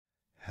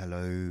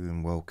Hello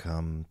and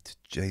welcome to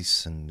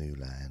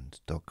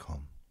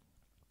jasonnewland.com.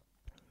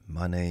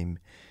 My name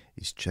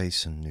is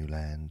Jason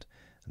Newland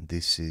and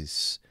this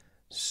is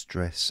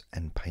Stress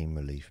and Pain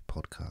Relief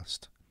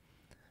Podcast.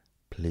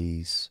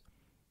 Please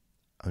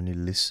only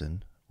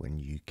listen when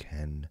you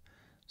can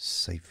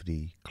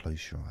safely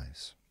close your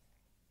eyes.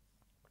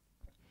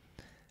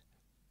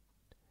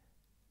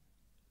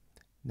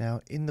 Now,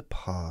 in the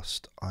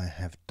past, I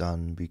have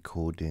done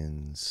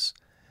recordings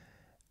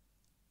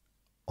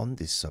on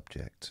this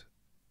subject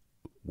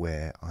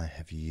where I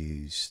have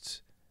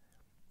used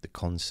the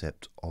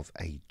concept of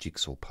a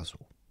jigsaw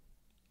puzzle.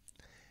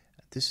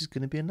 This is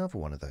going to be another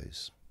one of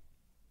those.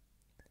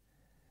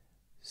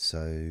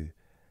 So you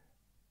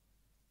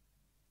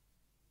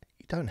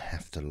don't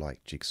have to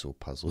like jigsaw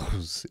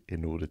puzzles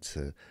in order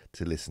to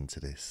listen to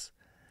this.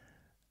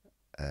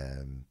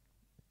 I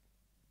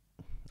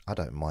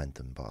don't mind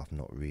them, but I've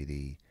not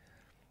really...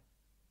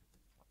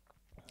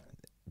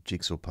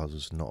 Jigsaw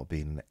puzzles not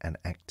been an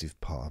active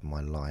part of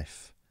my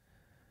life,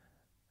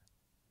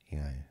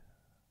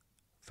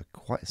 for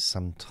quite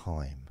some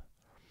time.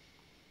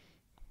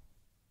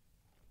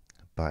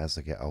 But as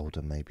I get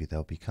older, maybe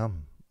they'll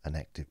become an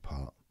active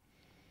part.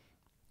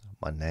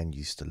 My nan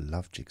used to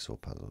love jigsaw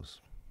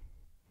puzzles.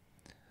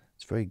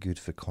 It's very good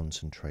for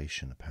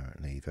concentration,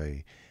 apparently.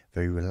 Very,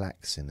 very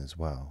relaxing as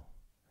well.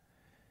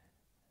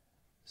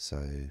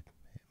 So,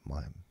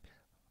 I'm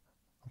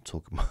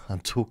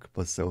talking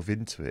myself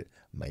into it.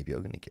 Maybe I'm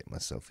going to get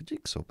myself a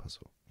jigsaw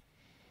puzzle.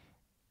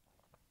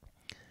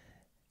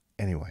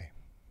 Anyway,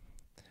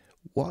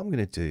 what I'm going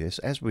to do is,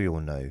 as we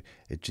all know,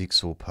 a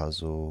jigsaw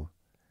puzzle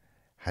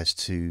has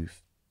two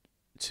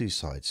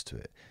sides to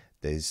it.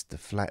 There's the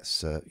flat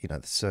the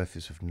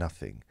surface with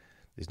nothing.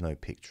 There's no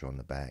picture on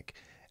the back,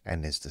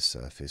 and there's the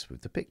surface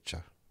with the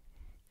picture.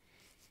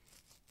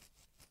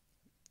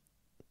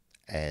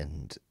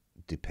 And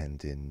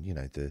depending,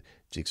 the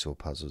jigsaw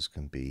puzzles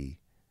can be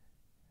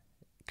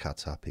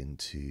cut up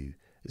into...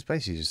 It's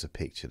basically just a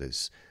picture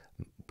that's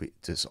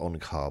on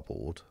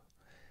cardboard,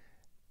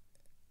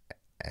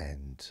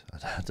 and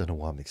I don't know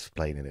why I'm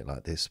explaining it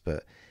like this,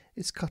 but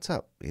it's cut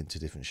up into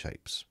different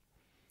shapes,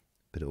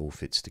 but it all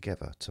fits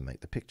together to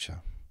make the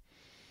picture.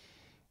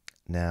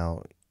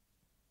 Now,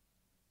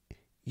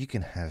 you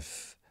can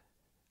have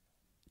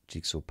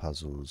jigsaw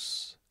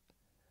puzzles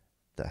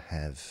that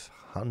have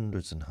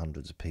hundreds and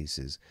hundreds of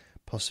pieces,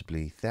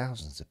 possibly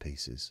thousands of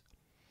pieces.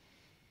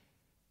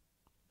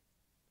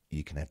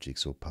 You can have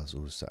jigsaw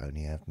puzzles that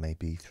only have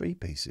maybe 3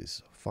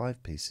 pieces, or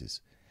 5 pieces.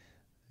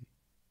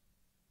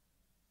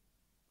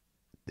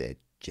 They're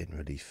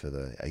generally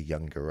for a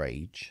younger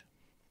age.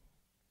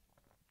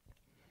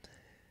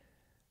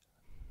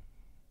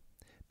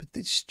 But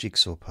this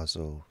jigsaw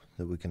puzzle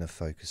that we're going to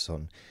focus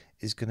on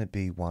is going to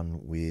be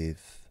one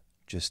with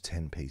just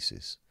 10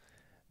 pieces.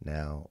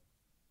 Now,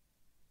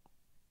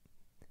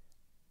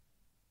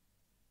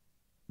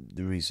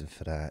 the reason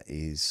for that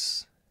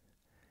is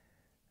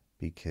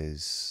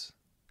because,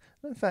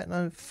 in fact,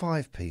 no,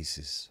 5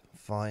 pieces.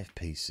 5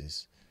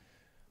 pieces.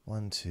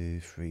 1, 2,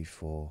 3,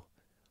 4,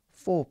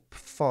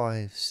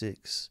 5,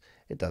 6.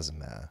 It doesn't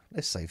matter.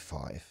 Let's say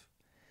 5.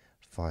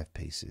 5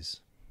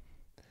 pieces.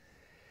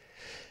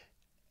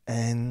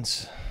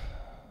 And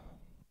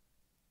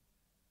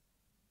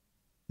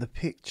the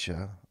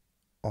picture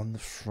on the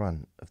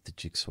front of the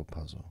jigsaw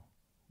puzzle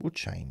will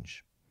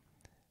change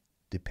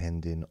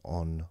depending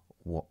on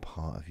what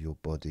part of your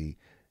body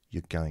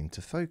you're going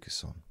to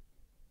focus on.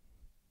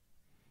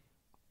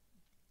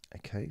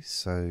 Okay,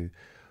 so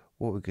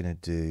what we're going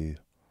to do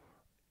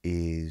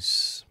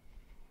is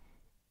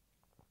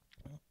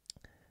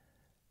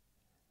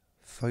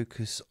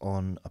focus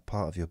on a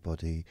part of your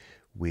body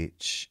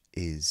which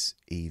is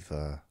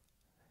either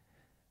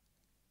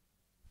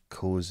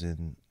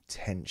causing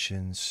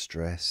tension,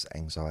 stress,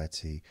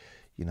 anxiety,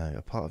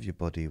 a part of your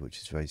body which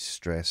is very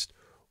stressed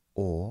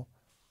or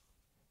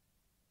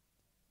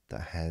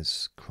that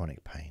has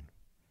chronic pain.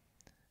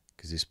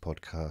 Because this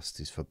podcast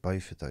is for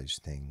both of those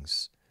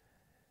things,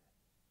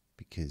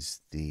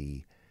 because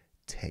the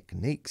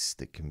techniques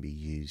that can be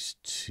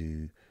used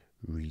to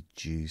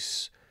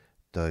reduce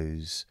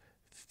those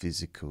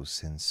physical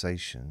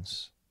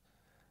sensations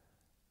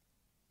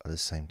are the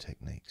same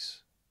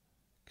techniques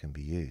can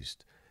be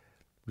used,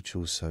 which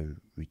also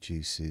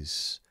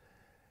reduces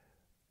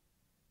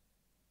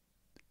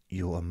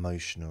your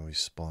emotional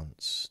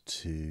response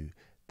to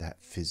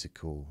that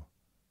physical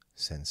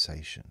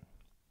sensation.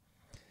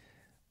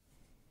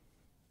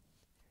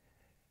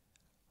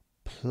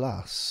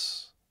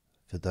 Plus,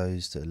 for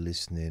those that are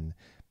listening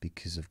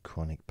because of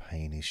chronic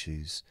pain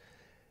issues,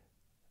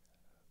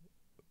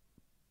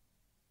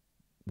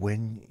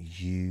 when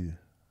you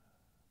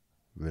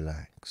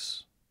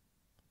relax,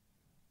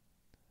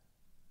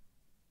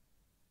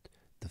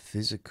 the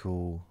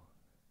physical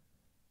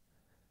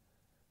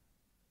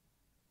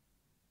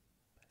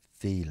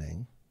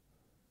feeling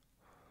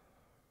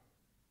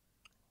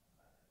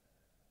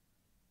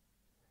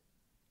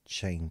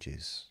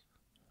changes.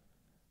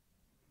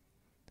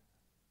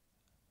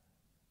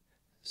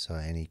 So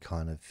any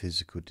kind of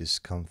physical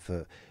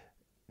discomfort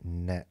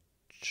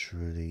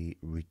naturally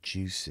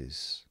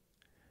reduces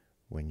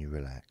when you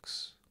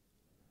relax.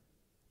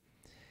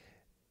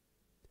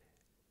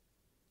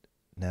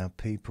 Now,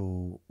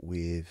 people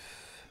with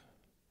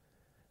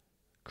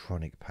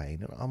chronic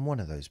pain, I'm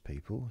one of those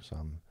people, so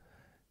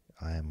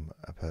I am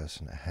a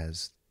person that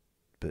has,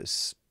 but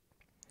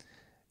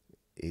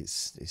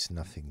it's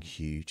nothing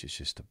huge, it's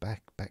just a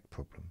back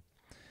problem.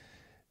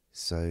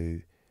 So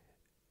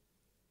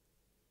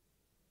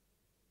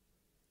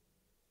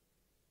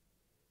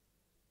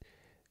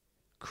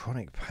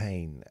chronic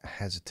pain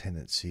has a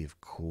tendency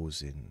of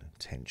causing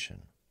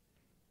tension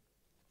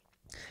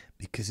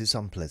because it's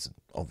unpleasant.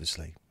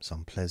 Obviously it's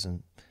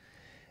unpleasant,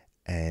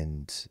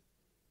 and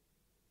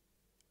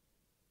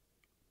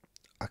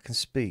I can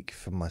speak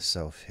for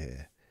myself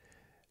here.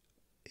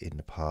 In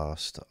the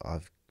past,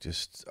 I've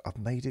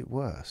made it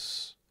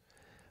worse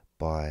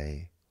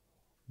by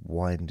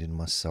winding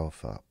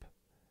myself up,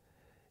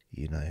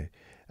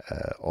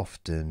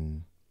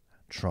 often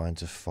trying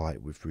to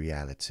fight with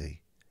reality.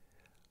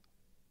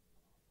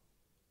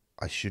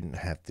 I shouldn't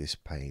have this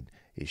pain.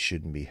 It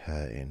shouldn't be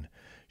hurting.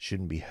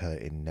 Shouldn't be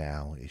hurting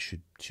now. It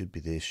should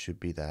be this, should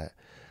be that,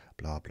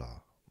 blah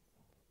blah.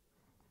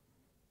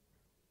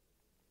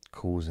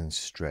 Causing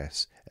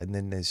stress. And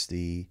then there's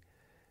the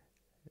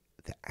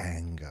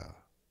anger,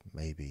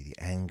 maybe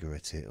the anger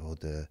at it, or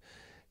the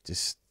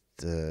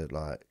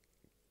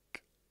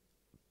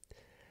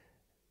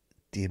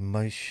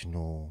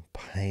emotional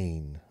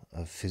pain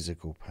of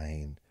physical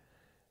pain.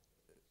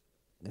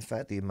 In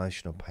fact, the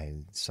emotional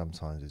pain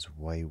sometimes is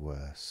way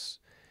worse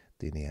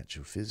than the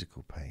actual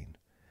physical pain,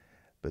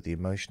 but the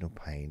emotional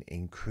pain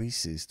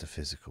increases the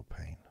physical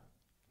pain.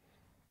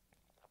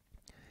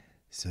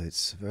 So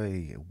it's a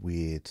very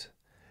weird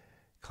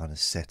kind of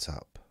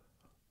setup,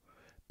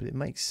 but it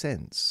makes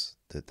sense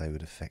that they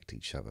would affect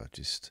each other.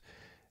 Just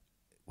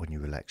when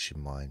you relax your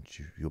mind,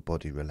 your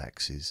body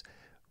relaxes.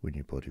 When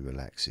your body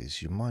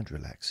relaxes, your mind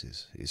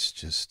relaxes. It's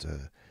just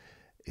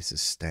it's a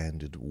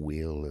standard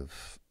wheel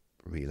of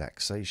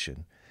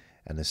relaxation,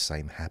 and the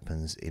same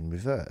happens in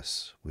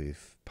reverse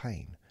with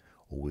pain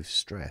or with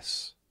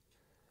stress.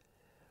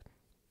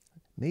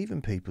 And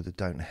even people that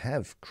don't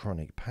have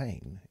chronic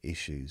pain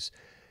issues,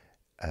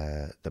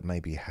 that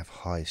maybe have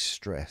high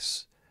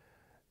stress,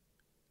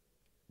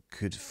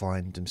 could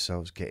find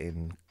themselves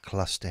getting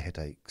cluster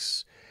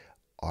headaches,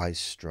 eye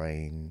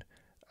strain,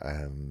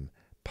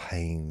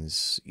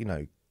 pains,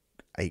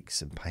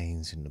 aches and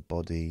pains in the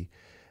body,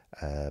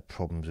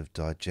 problems with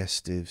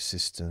digestive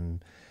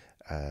system,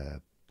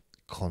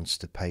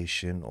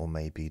 constipation, or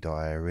maybe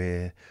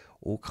diarrhea,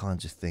 all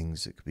kinds of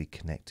things that could be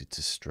connected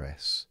to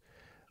stress,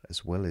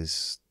 as well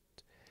as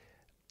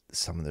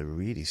some of the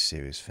really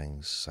serious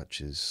things such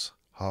as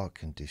heart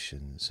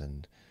conditions,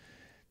 and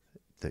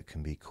that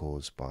can be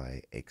caused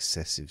by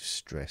excessive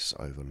stress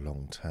over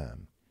long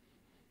term.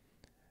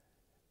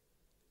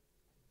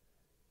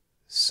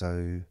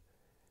 So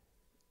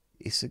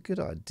it's a good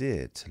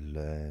idea to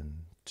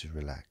learn to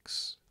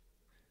relax.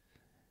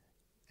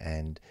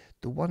 And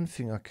the one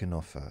thing I can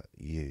offer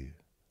you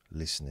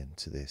listening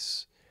to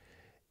this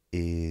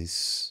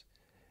is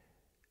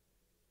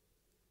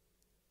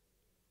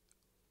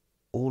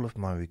all of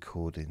my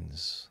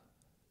recordings.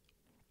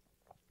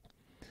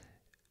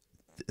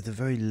 At the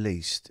very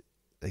least,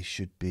 they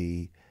should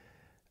be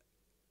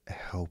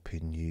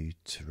helping you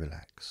to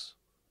relax.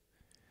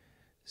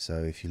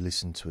 So if you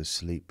listen to a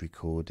sleep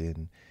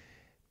recording,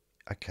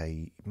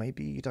 okay,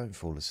 maybe you don't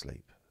fall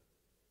asleep,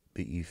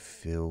 but you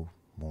feel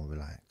more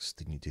relaxed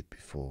than you did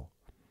before.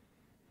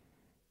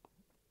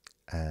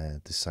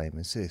 And the same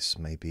as this,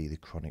 maybe the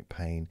chronic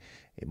pain,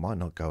 it might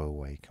not go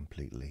away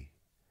completely,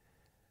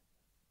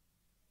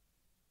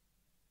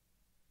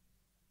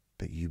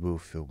 but you will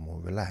feel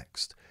more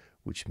relaxed,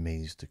 which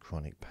means the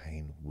chronic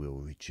pain will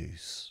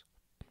reduce.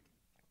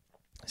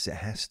 So it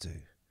has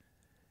to.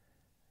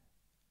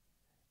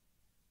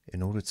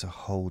 In order to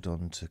hold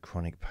on to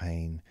chronic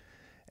pain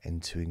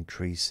and to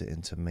increase it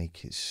and to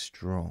make it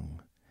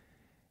strong,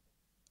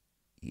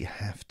 you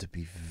have to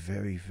be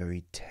very,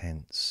 very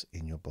tense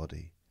in your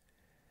body.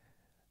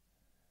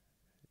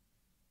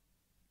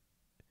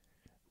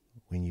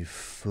 When you're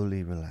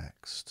fully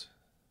relaxed,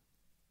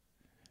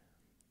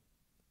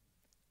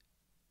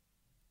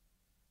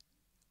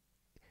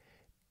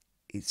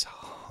 it's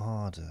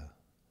harder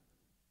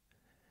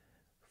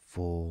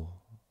for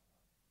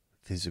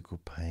physical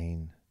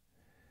pain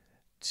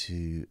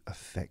to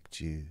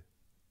affect you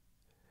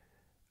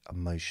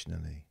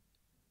emotionally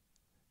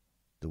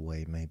the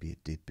way maybe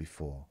it did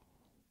before.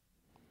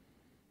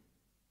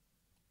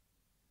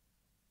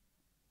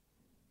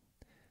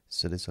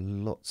 So there's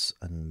lots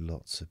and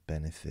lots of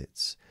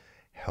benefits,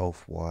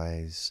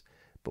 health-wise,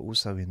 but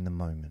also in the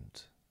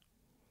moment.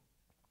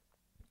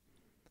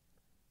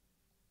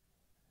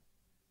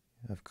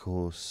 Of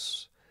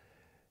course,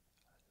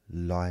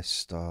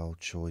 lifestyle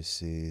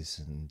choices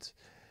and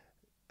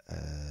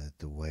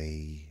the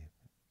way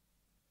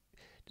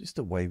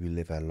we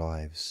live our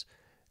lives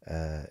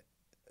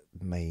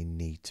may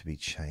need to be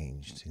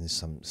changed in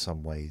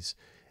some ways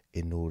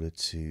in order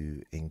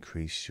to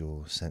increase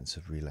your sense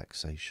of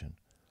relaxation.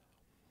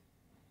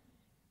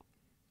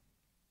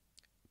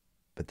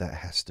 But that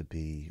has to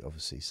be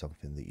obviously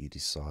something that you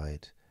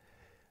decide.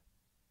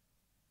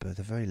 But at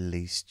the very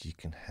least, you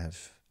can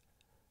have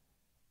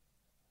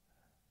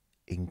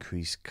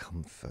increased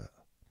comfort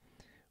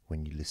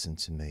when you listen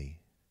to me,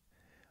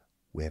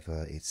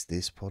 whether it's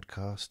this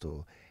podcast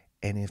or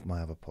any of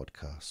my other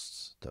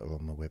podcasts that are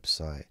on my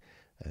website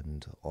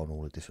and on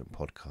all the different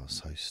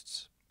podcast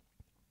hosts,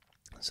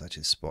 such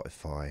as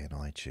Spotify and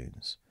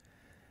iTunes,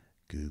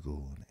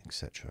 Google,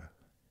 etc.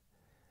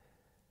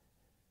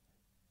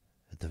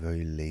 At the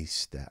very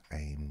least, they're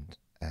aimed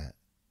at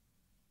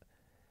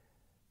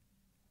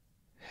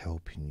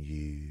helping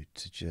you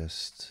to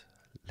just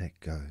let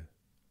go.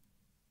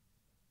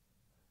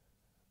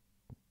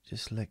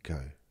 Just let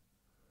go.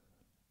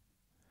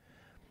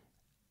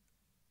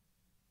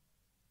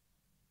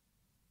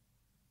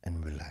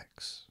 And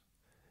relax.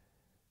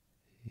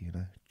 You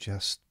know,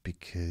 just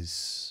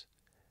because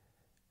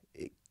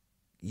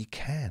you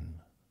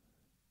can.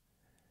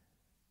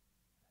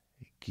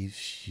 It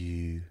gives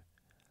you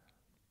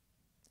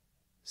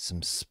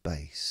some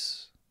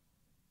space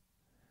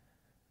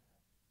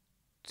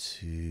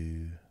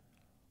to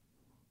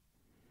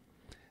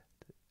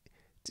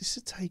just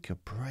to take a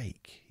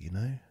break, you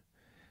know?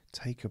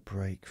 Take a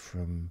break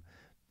from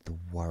the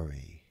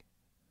worry.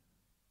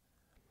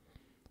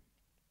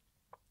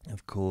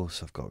 Of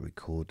course, I've got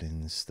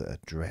recordings that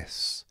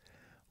address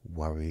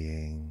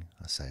worrying.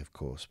 I say of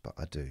course, but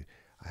I do.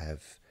 I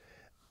have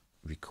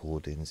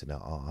recordings, and there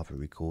are other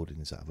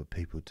recordings that other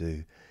people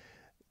do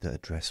that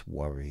address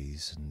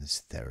worries, and there's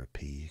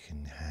therapy you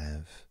can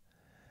have.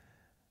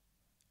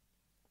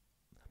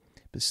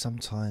 But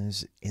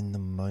sometimes in the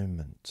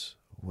moment,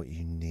 what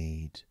you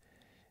need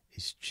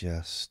is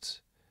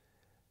just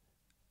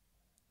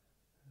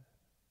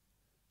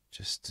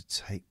to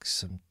take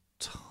some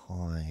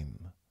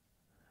time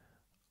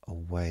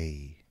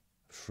away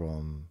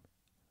from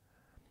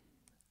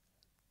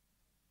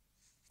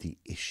the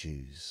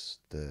issues,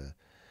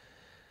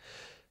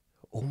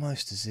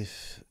 almost as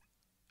if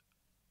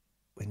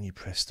when you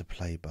press the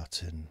play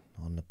button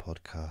on the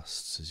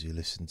podcasts as you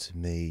listen to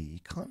me, you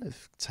kind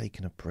of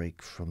taken a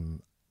break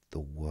from the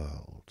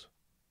world,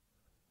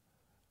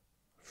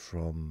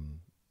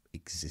 from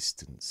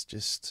existence.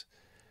 Just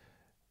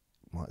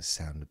might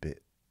sound a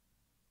bit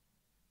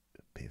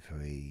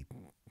very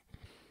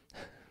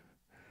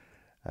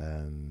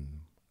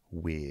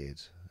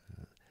weird,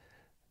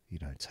 you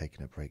know,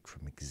 taking a break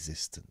from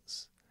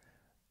existence,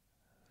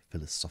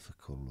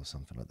 philosophical or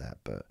something like that.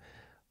 But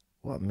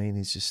what I mean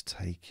is just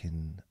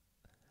taking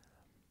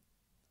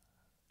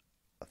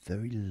a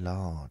very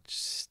large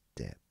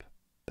step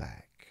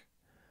back,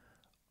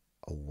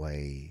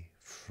 away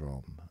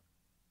from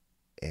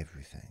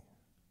everything.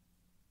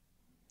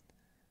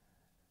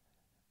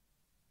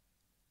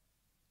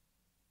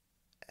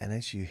 And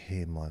as you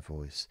hear my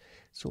voice,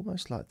 it's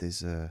almost like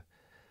there's a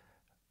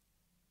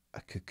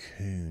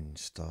cocoon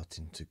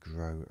starting to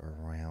grow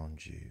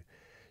around you,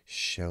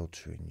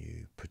 sheltering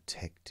you,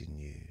 protecting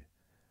you.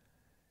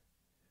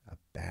 A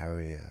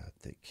barrier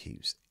that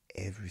keeps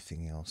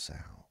everything else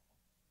out.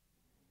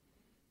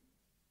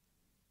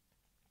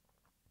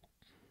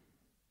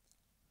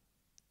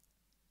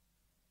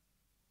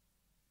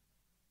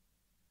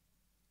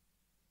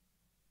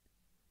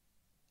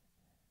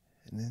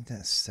 And then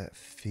that's that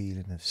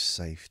feeling of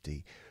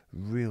safety,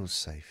 real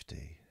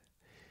safety,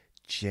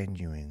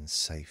 genuine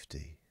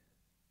safety.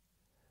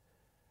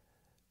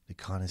 The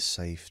kind of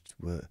safe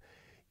where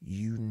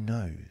you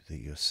know that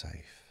you're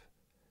safe.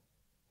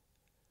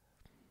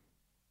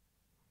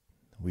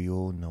 We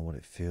all know what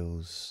it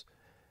feels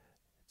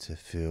to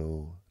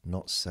feel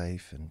not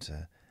safe,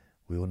 and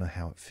we all know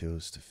how it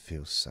feels to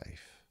feel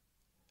safe.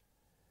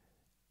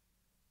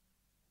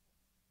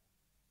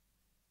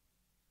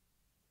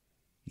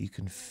 You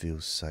can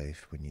feel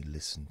safe when you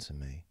listen to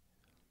me.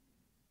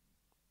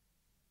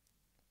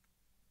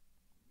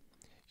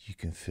 You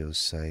can feel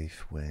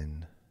safe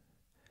when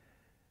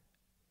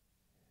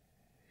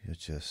you're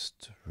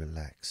just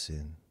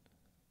relaxing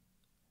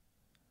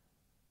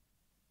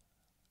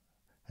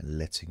and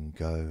letting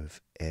go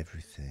of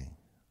everything.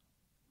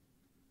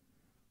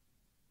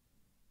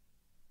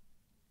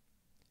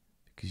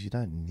 Because you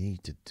don't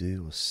need to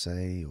do or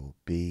say or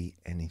be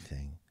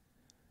anything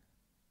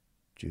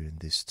during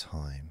this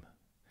time,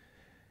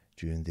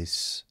 during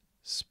this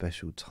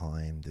special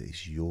time that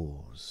is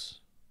yours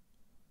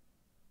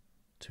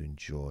to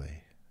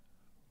enjoy.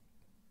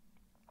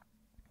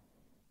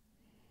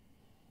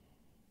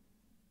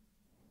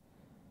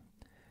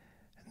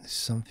 And there's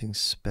something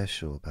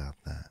special about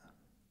that.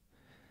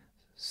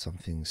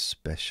 Something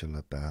special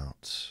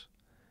about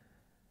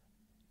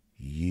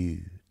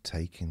you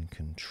taking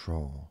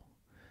control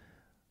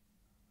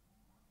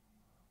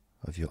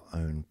of your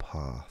own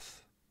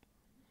path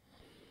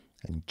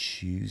and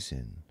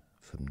choosing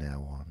from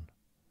now on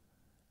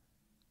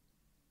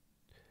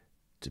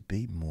to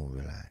be more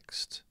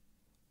relaxed,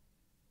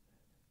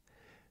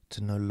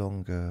 to no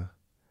longer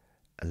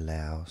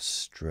allow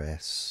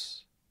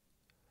stress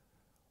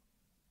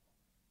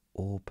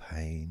or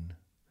pain,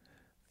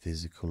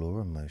 physical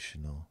or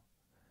emotional,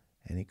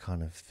 any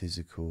kind of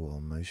physical or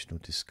emotional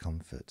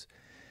discomfort,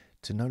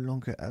 to no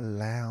longer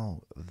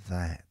allow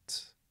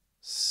that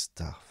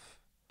stuff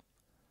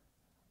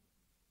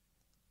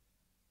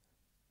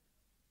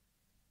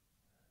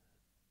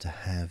to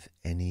have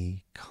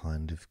any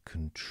kind of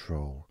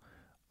control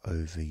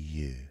over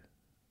you.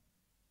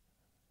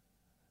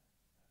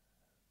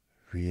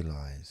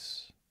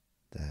 Realize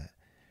that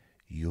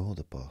you're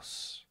the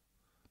boss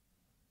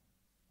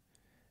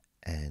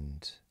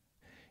and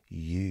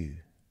you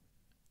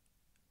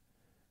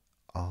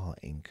are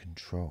in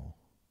control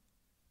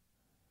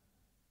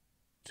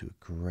to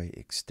a great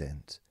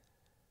extent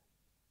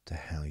to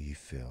how you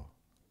feel.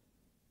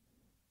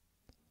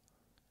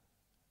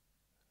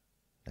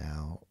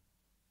 Now,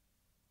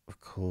 of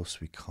course,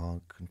 we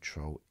can't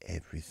control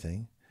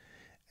everything,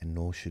 and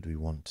nor should we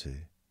want to.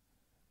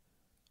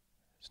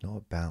 It's not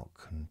about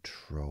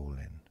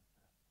controlling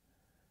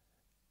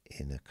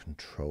in a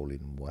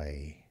controlling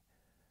way.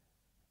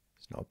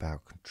 It's not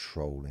about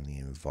controlling the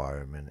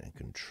environment and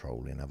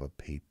controlling other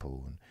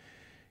people and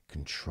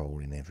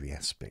controlling every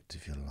aspect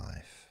of your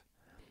life.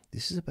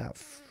 This is about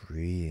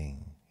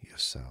freeing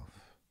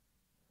yourself.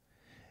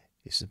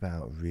 It's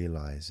about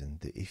realizing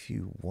that if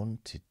you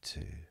wanted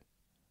to,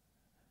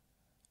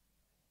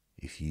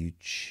 if you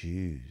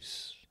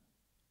choose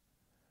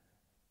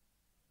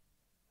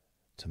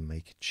to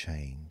make a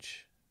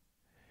change,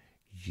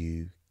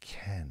 you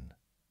can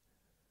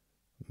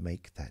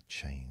make that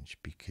change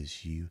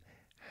because you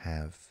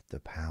have the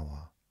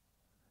power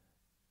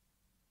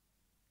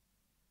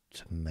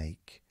to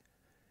make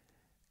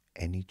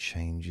any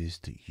changes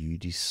that you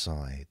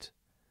decide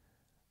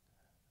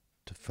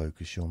to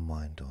focus your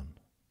mind on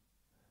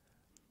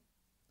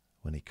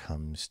when it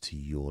comes to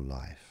your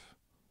life.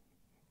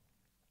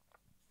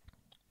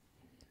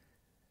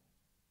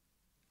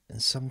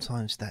 And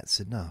sometimes that's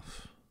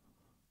enough.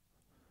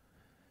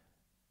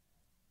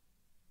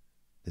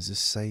 There's a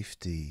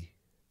safety,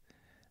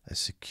 a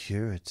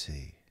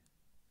security,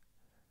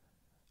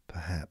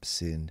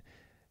 perhaps in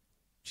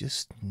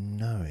just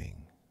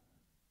knowing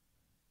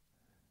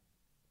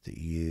that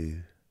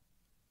you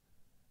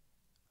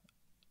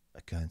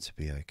are going to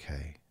be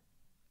okay.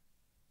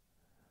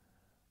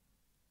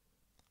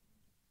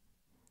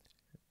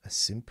 A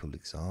simple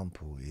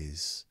example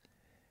is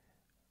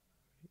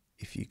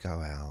if you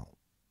go out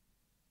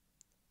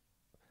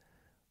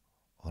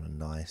on a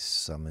nice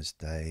summer's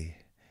day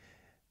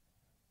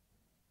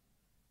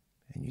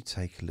and you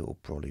take a little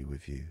brolly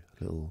with you,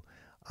 a little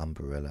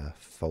umbrella,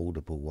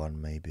 foldable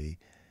one maybe,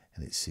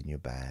 and it's in your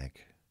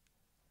bag.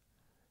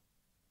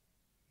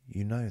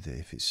 You know that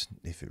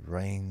if it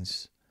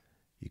rains,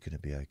 you're going to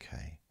be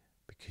okay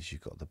because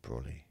you've got the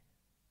brolly.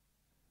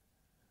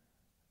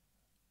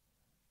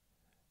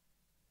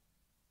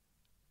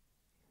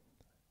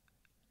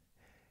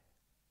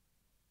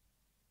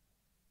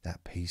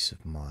 That peace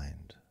of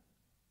mind,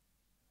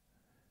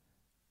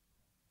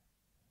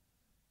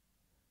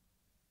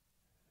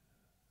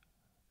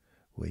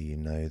 where you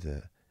know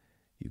that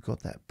you've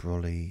got that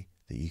brolly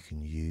that you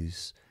can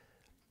use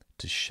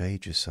to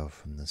shade yourself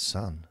from the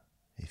sun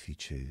if you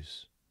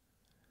choose,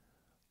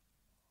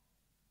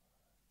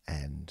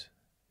 and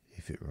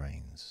if it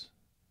rains.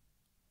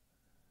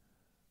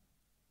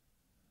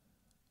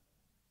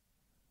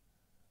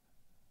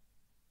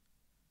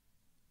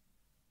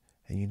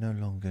 And you no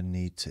longer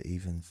need to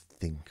even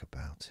think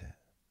about it.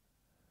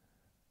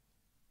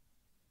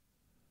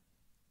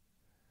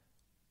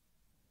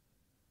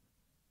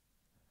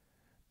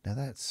 Now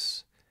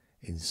that's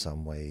in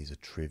some ways a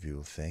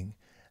trivial thing,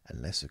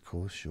 unless of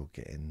course you're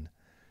getting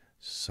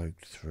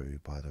soaked through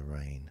by the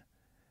rain.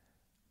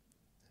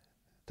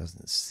 It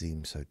doesn't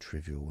seem so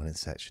trivial when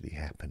it's actually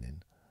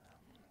happening.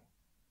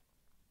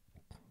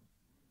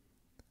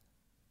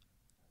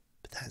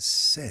 But that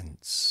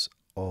sense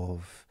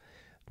of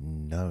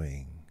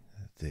knowing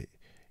that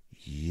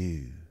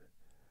you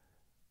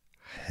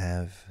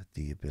have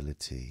the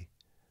ability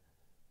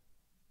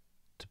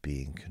to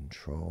be in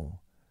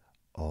control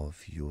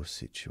of your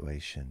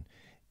situation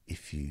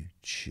if you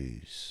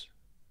choose.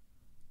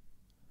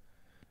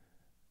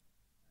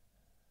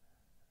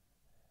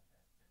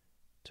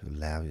 To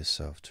allow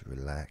yourself to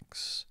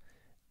relax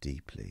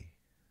deeply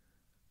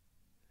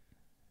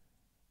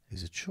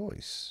is a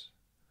choice.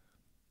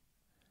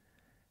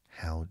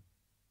 How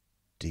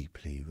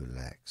deeply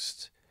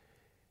relaxed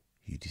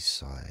you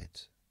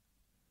decide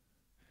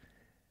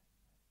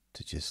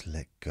to just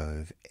let go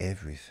of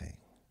everything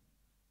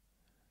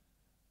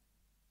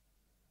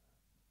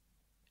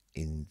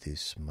in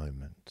this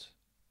moment,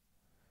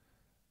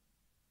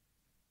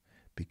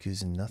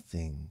 because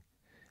nothing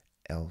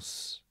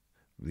else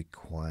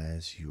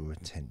requires your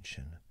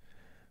attention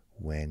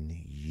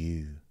when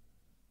you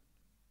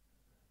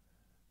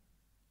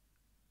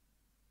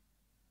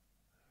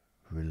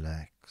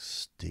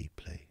relax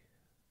deeply.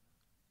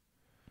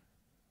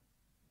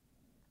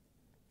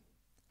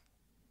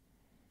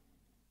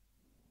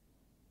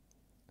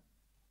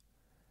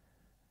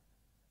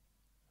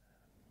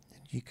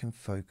 you can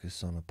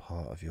focus on a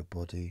part of your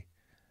body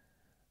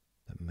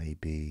that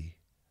maybe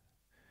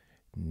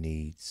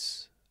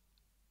needs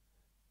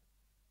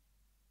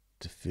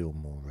to feel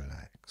more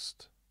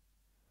relaxed.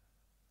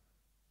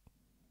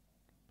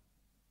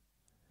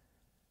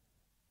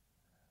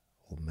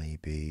 Or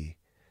maybe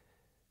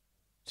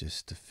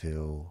just to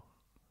feel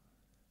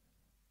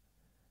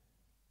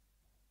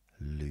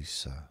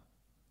looser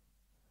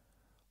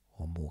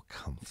or more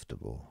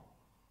comfortable.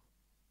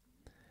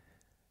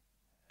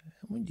 And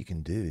what you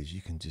can do is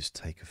you can just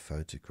take a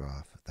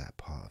photograph of that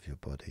part of your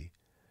body,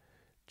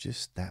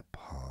 just that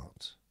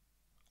part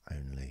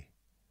only.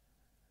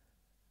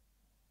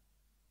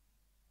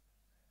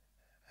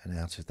 And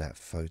out of that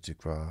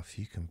photograph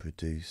you can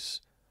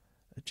produce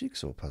a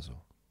jigsaw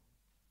puzzle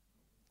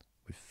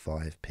with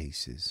 5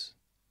 pieces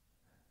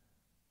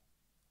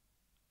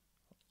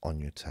on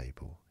your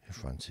table in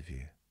front of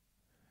you,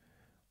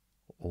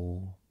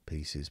 all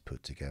pieces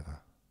put together.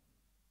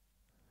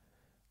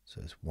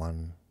 So it's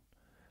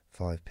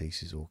 5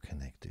 pieces all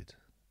connected.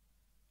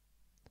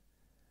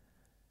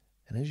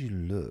 And as you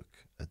look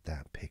at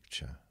that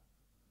picture,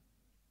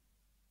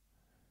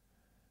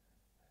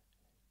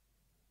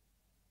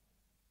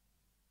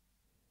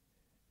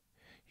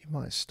 you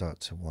might start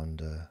to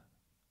wonder,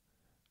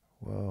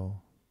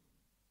 well,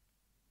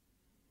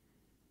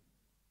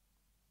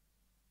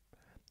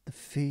 the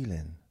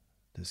feeling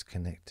that's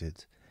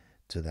connected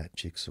to that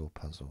jigsaw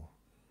puzzle,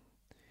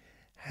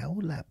 how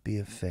will that be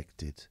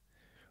affected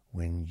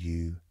when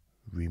you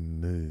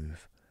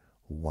remove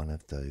one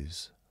of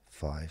those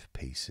 5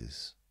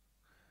 pieces?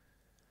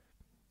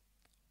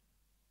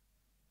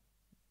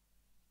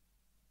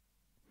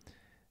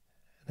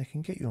 And it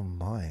can get your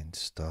mind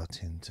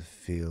starting to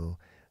feel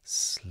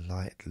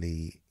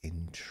slightly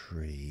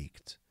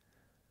intrigued,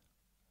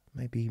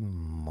 maybe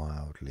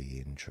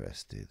mildly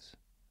interested.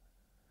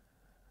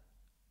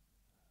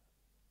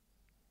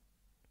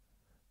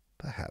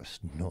 Perhaps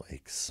not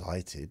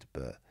excited,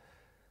 but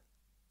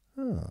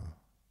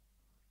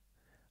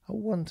I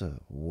wonder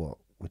what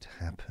would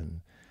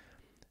happen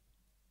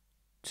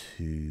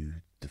to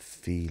the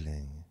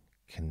feeling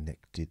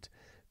connected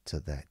to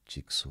that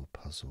jigsaw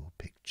puzzle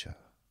picture.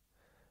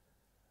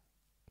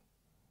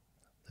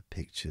 The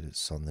picture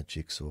that's on the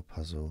jigsaw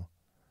puzzle,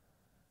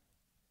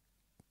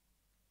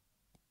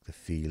 the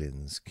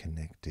feelings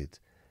connected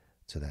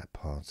to that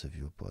part of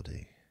your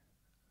body.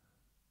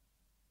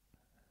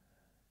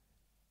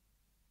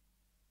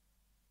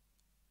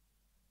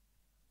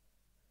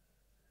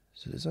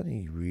 So there's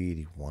only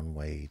really one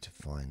way to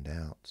find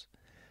out,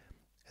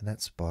 and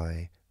that's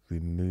by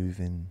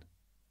removing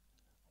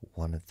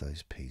one of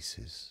those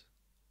pieces.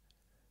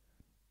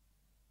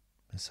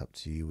 It's up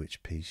to you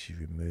which piece you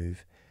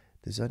remove.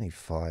 There's only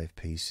 5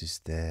 pieces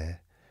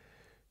there.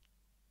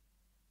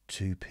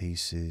 2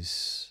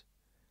 pieces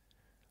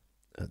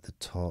at the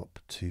top,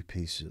 2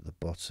 pieces at the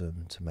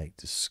bottom to make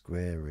the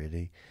square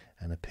really,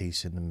 and a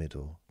piece in the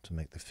middle to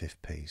make the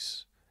 5th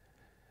piece.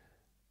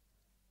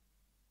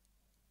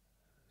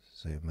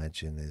 So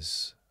imagine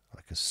there's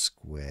like a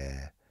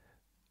square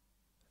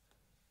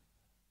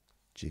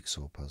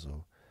jigsaw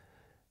puzzle.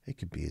 It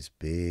could be as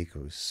big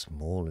or as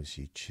small as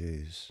you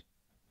choose.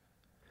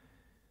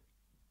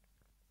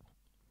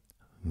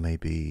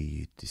 Maybe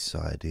you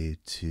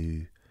decided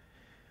to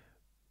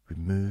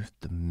remove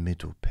the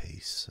middle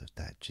piece of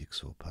that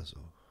jigsaw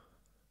puzzle.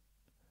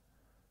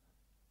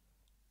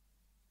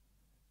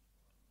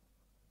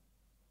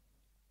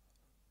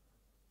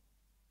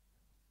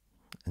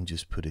 And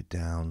just put it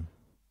down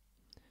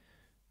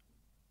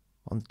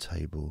on the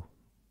table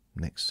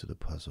next to the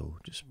puzzle.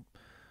 Just,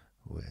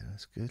 well,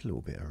 let's get a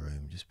little bit of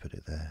room, just put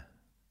it there.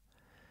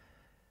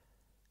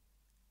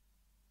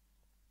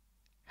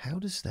 How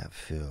does that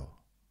feel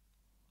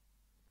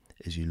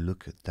as you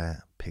look at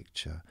that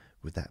picture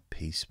with that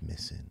piece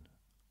missing?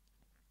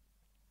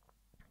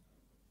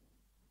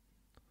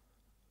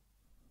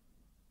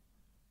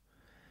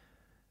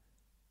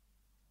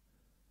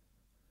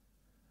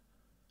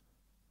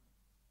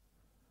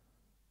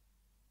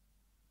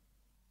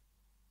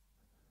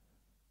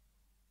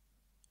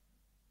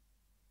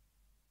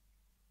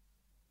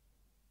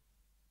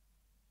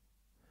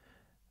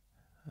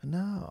 And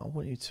now I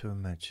want you to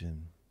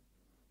imagine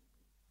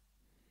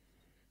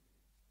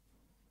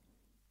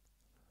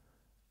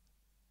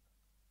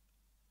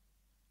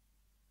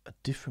a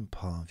different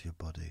part of your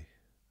body.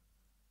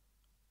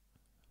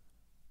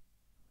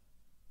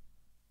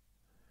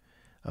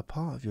 A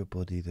part of your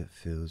body that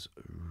feels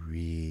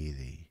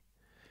really,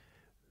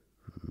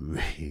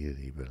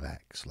 really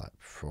relaxed, like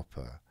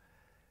proper,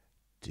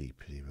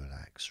 deeply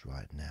relaxed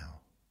right now.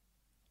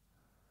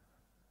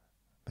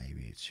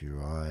 Maybe it's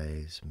your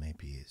eyes,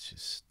 maybe it's your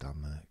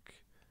stomach,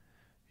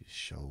 your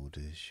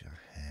shoulders, your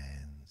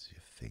hands,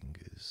 your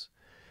fingers,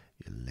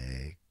 your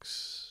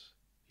legs,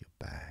 your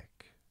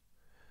back,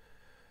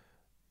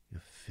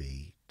 your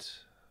feet.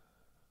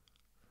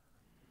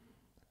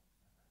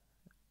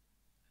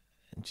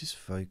 And just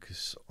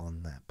focus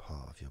on that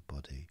part of your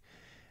body.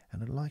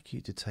 And I'd like you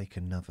to take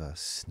another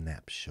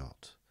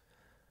snapshot,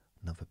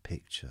 another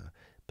picture,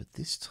 but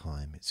this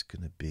time it's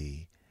going to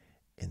be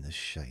in the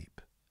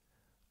shape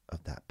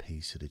of that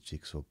piece of the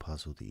jigsaw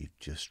puzzle that you've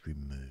just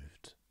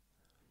removed.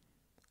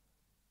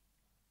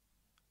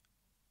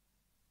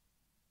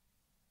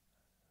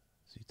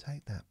 So you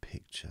take that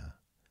picture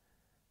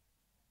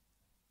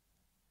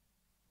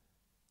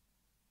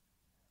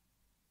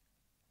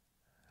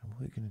and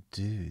what we're going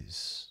to do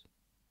is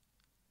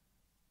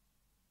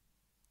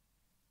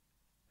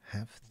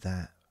have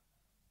that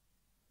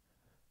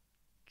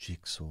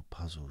jigsaw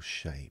puzzle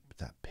shape,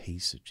 that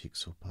piece of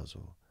jigsaw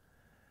puzzle,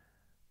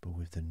 but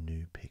with the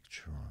new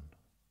picture on.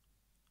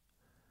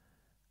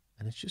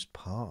 And it's just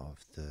part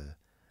of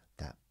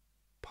that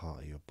part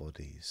of your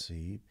body, so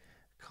you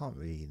can't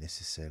really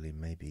necessarily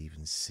maybe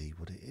even see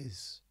what it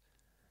is.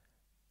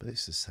 But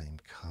it's the same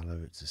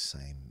colour, it's the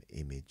same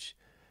image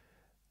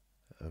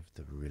of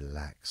the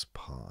relaxed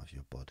part of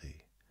your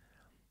body,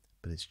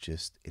 but it's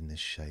just in the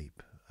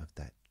shape of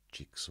that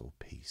jigsaw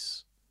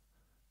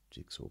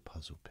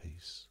puzzle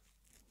piece.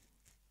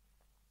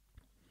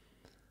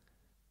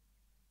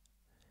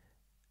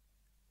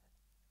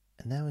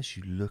 And now as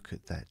you look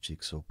at that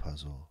jigsaw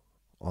puzzle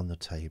on the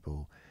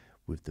table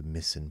with the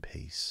missing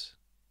piece,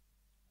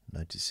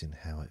 noticing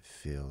how it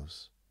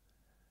feels,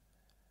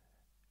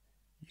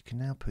 you can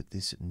now put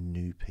this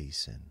new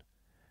piece in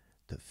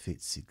that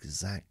fits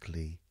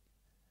exactly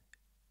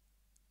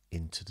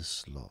into the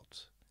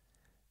slot,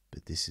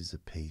 but this is a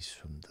piece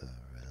from the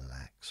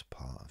relaxed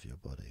part of your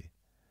body.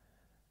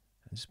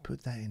 And just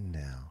put that in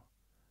now,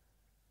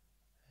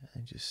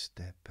 and just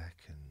step back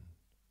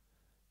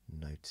and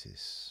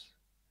notice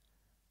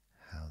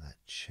how that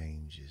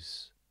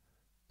changes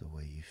the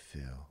way you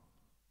feel.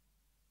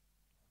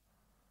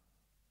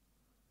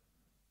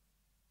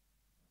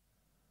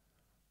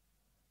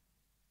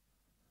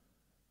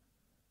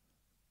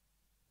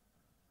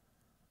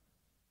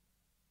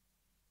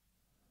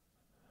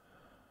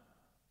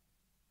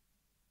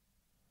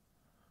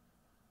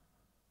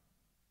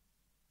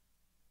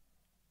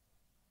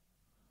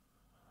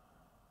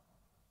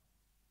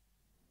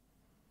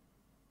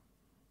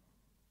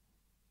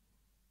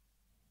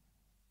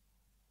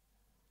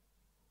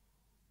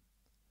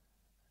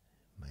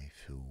 It may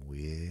feel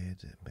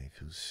weird, it may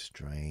feel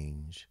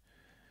strange,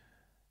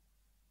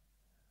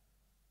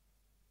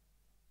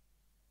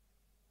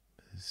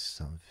 but there's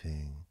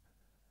something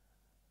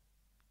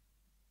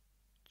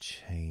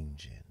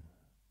changing.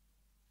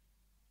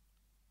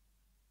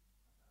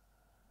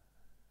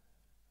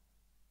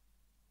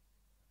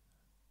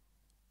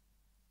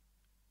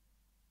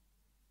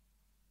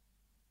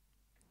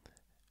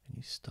 And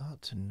you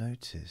start to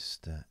notice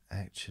that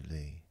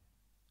actually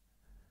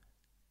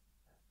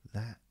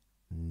that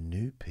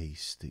new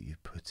piece that you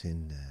put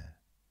in there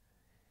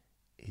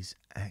is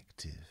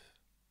active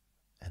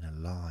and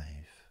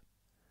alive,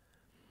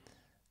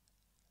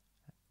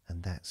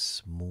 and that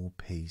small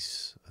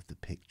piece of the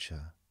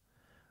picture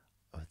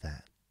of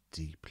that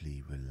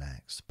deeply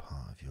relaxed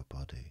part of your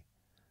body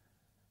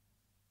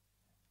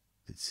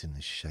that's in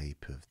the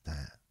shape of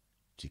that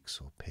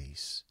jigsaw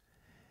piece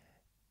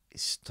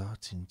is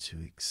starting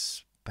to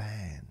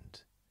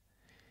expand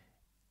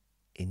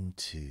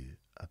into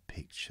a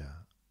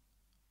picture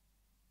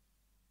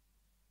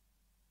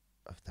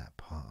of that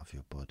part of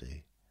your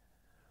body,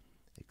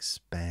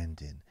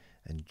 expanding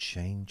and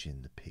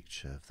changing the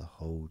picture of the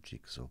whole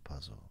jigsaw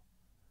puzzle,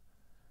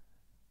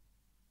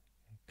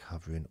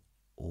 covering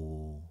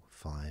all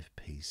 5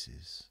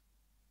 pieces,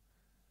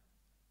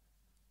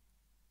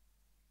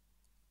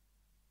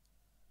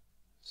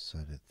 so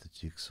that the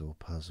jigsaw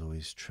puzzle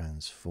is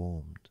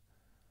transformed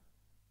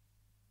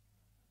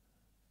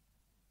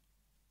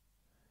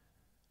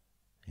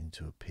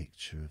into a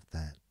picture of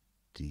that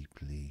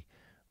deeply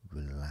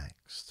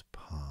relaxed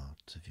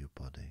part of your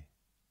body.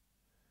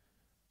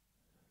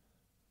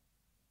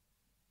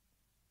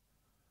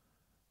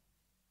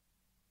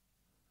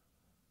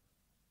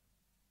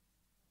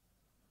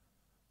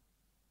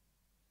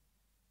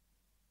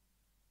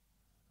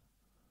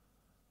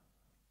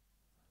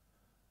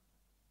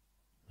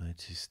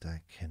 Notice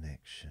that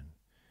connection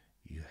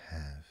you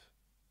have,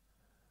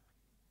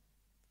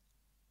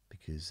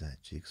 because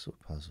that jigsaw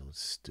puzzle is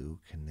still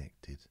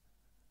connected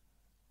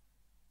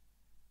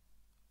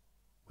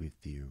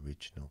with the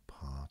original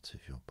part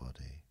of your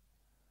body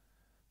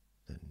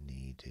that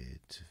needed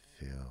to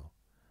feel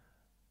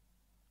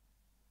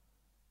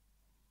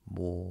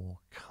more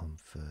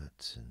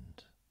comfort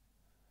and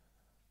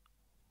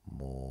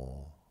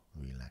more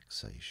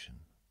relaxation.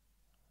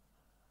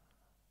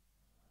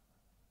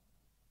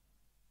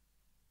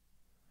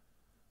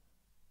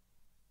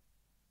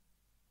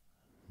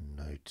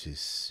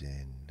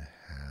 Noticing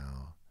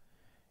how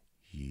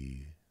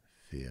you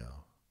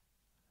feel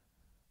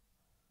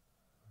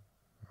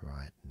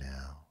right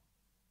now.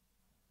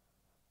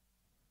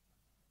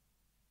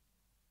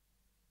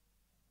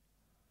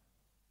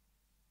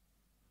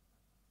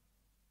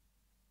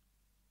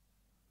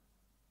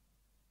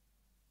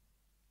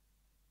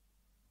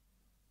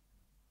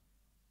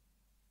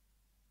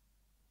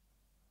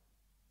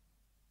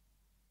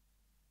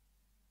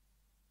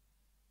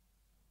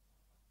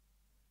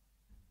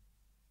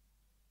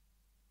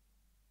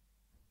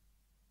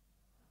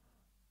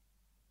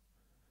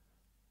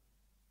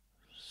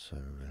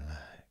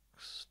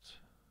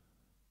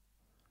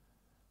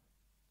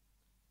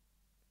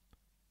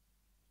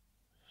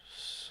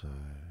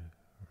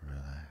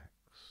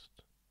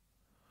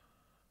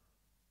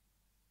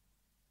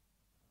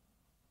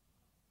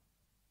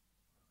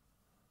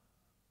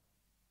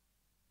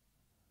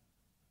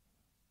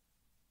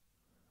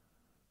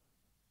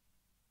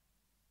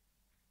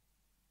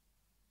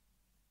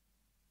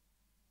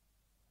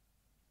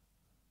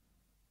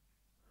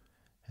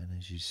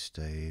 as you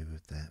stay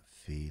with that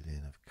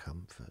feeling of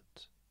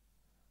comfort,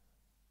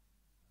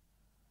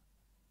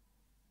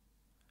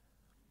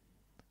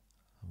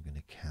 I'm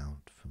going to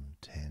count from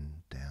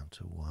 10 down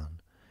to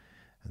 1,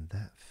 and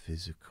that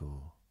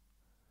physical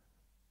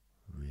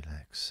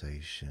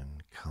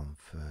relaxation,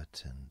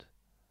 comfort, and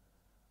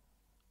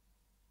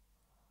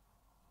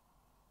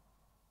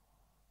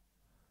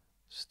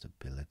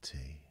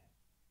stability,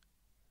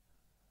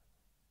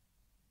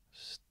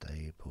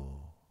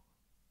 stable,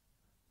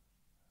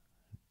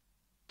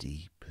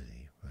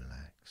 deeply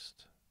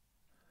relaxed,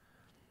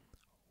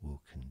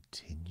 will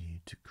continue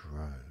to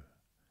grow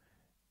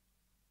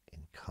in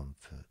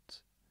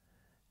comfort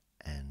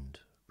and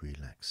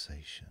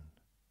relaxation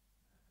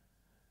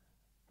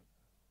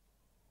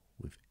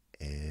with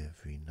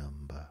every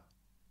number.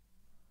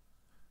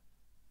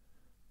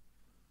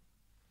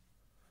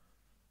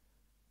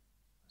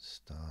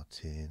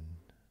 Starting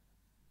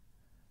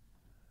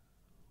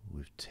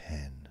with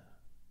 10.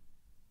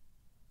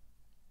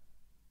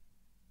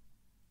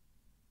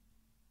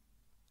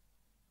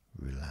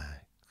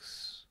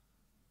 Relax.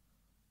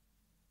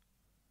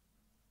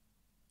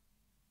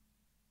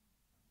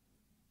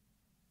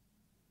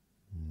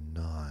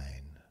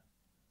 9.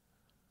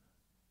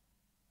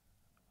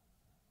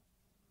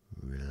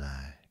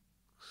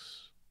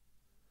 Relax.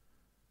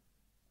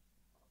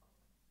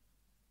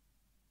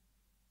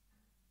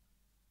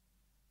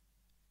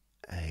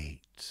 8.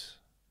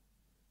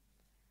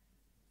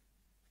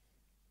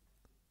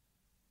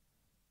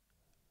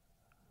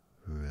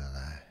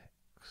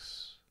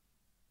 Relax.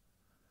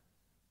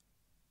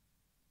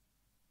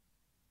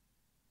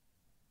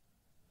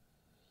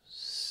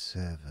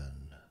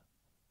 7.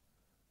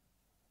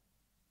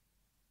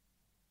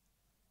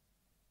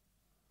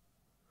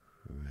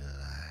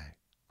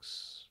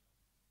 Relax.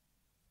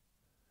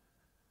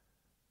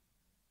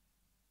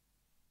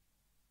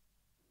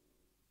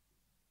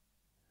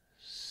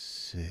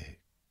 6.